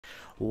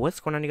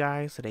What's going on, you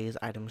guys? Today's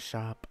item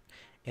shop.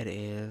 It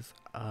is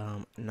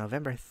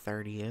November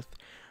 30th.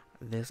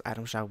 This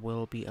item shop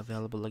will be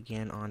available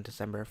again on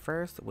December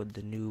 1st with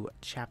the new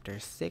Chapter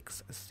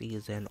 6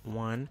 Season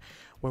 1,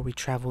 where we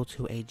travel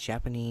to a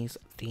Japanese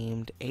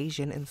themed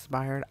Asian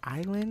inspired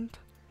island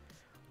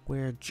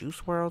where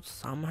Juice WRLD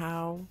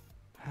somehow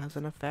has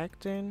an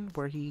effect in,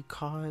 where he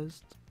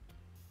caused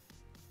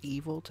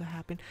evil to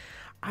happen.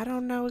 I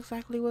don't know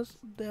exactly what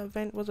the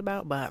event was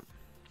about, but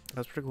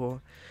that's pretty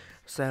cool.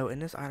 So in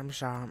this item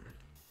shop,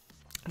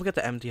 we got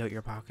the Empty Out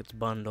Your Pockets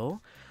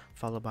bundle,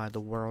 followed by the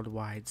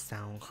Worldwide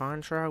Sound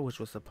Contra, which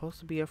was supposed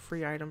to be a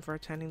free item for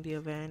attending the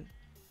event,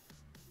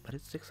 but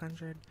it's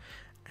 600.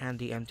 And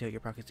the Empty Out Your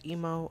Pockets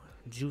emote,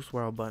 Juice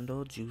WRLD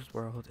bundle, Juice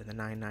WRLD and the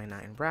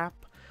 999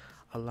 wrap,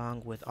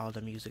 along with all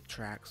the music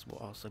tracks, will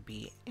also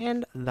be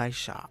in the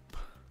shop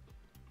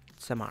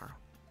tomorrow.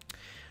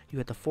 You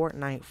get the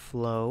Fortnite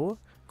Flow,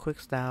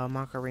 Quick Style,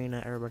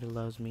 Macarena, Everybody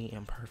Loves Me,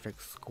 and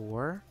Perfect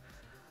Score.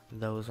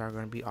 Those are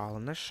going to be all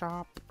in the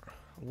shop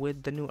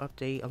with the new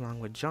update, along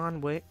with John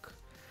Wick,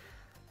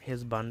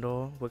 his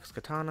bundle, Wick's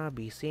Katana,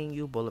 Be Seeing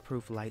You,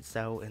 Bulletproof Light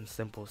Cell, and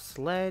Simple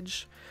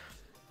Sledge.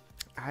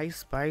 Ice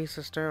Spice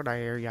is still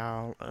there,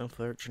 y'all,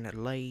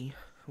 unfortunately,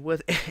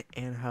 with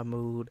In Her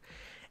Mood.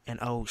 And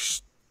oh,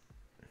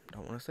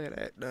 don't want to say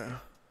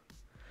that.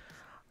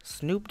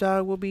 Snoop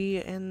Dogg will be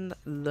in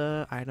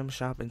the item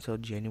shop until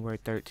January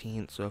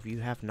 13th, so if you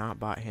have not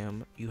bought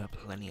him, you have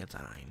plenty of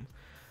time.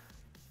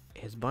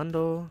 His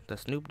bundle, the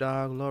Snoop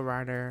Dogg, Lil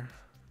Rider,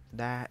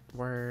 That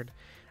Word,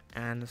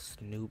 and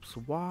Snoop's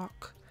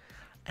Walk.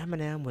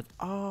 Eminem with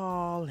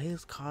all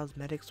his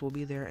cosmetics will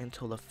be there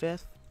until the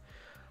 5th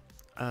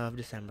of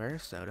December,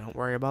 so don't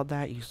worry about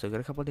that. You still got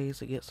a couple days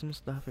to get some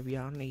stuff if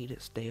y'all need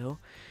it still.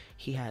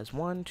 He has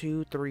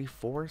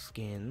 4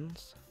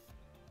 skins,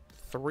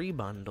 3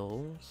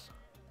 bundles.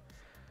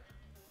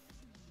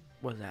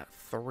 Was that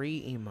 4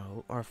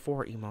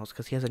 emotes,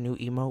 because he has a new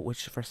emote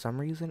which for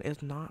some reason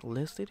is not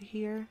listed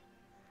here,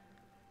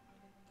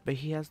 but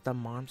he has the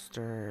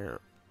monster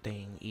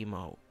thing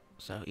emote,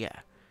 so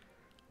yeah,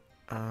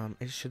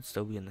 it should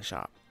still be in the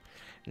shop.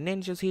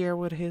 Ninja's here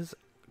with his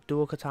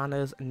dual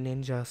katanas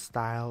ninja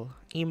style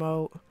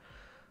emote,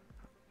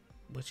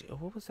 which,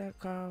 what was that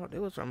called? It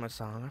was from a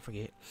song, I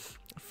forget.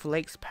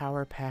 Flake's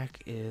power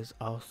pack is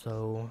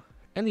also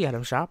in the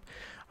item shop,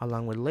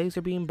 along with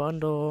Laser Beam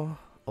bundle,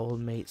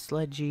 Old Mate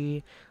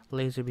Sledgy,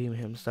 Laser Beam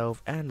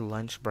himself, and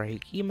Lunch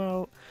Break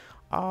emote.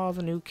 All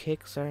the new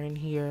kicks are in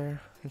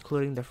here,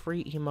 including the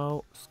free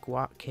emote,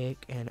 Squat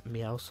Kick, and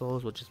Meow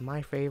Souls, which is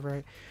my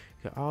favorite.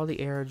 You got all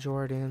the Air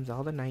Jordans,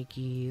 all the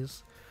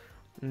Nikes,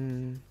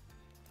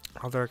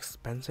 all their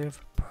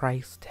expensive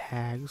price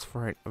tags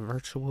for a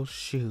virtual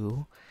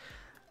shoe.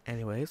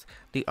 Anyways,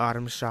 the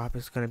Autumn shop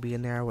is going to be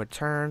in there with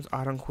Turns,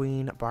 Autumn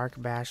Queen,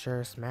 Bark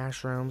Basher,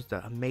 Smash Rooms,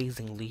 the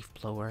amazing Leaf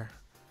Blower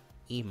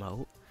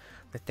emote.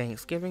 The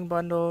Thanksgiving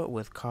bundle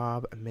with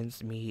Cobb,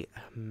 Mincemeat,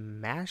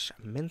 Mash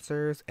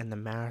Mincers, and the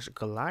Mash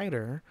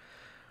Glider.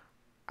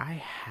 I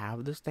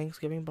have this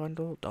Thanksgiving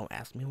bundle. Don't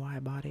ask me why I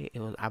bought it.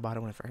 I bought it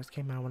when it first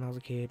came out when I was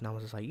a kid, and I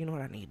was just like, you know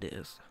what, I need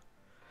this.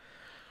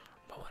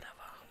 But whatever.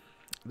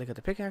 They got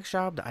the Pickaxe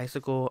shop, the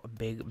Icicle,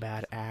 Big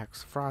Bad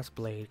Axe,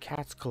 Frostblade,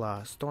 Cat's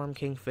Claw, Storm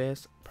King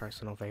Fist,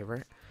 personal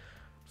favorite,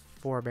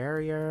 4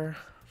 Barrier,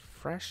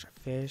 Fresh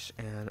Fish,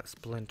 and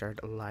Splintered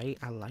Light.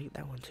 I like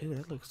that one too.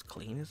 That looks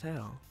clean as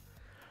hell.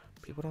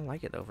 People don't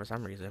like it though for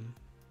some reason.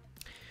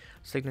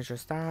 Signature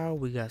style,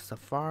 we got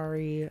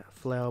Safari,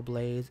 Flail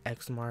Blades,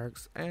 X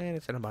Marks, and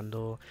it's in a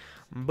bundle.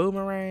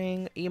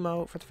 Boomerang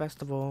emote for the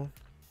festival.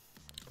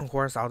 Of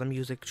course, all the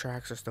music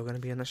tracks are still going to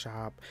be in the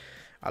shop,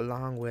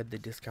 along with the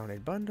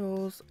discounted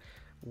bundles.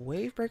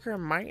 Wavebreaker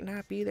might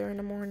not be there in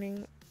the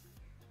morning,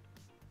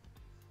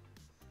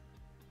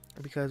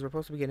 because we're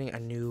supposed to be getting a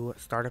new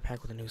starter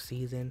pack with a new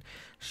season.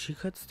 She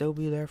could still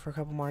be there for a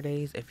couple more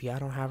days. If y'all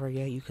don't have her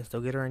yet, you can still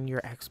get her in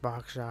your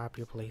Xbox shop,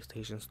 your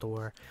PlayStation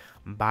store.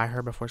 Buy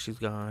her before she's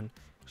gone.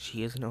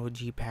 She is an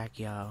OG pack,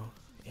 y'all,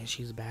 and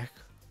she's back.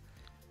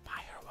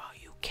 Buy her while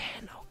you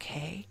can,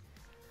 okay?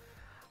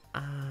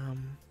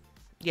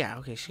 Yeah,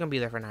 okay, she's gonna be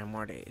there for 9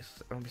 more days.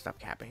 Let me stop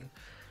capping.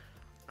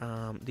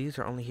 These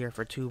are only here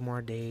for 2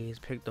 more days.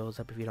 Pick those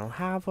up if you don't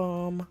have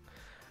them.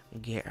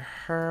 Get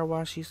her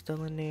while she's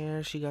still in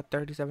there. She got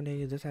 37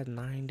 days. This has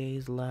 9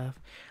 days left.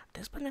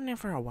 This been in there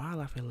for a while,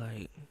 I feel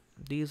like.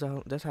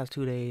 This has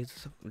 2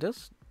 days.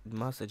 This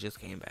must have just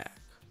came back,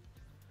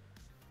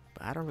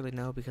 but I don't really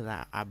know because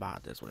I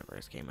bought this when it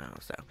first came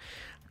out. So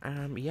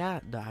yeah,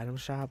 the item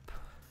shop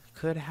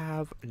could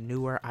have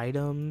newer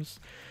items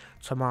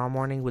tomorrow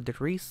morning with the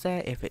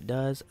reset. If it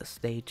does,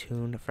 stay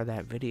tuned for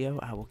that video.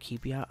 I will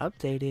keep y'all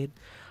updated.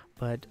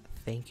 But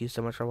thank you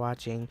so much for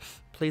watching.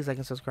 Please like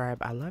and subscribe.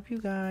 I love you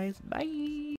guys. Bye.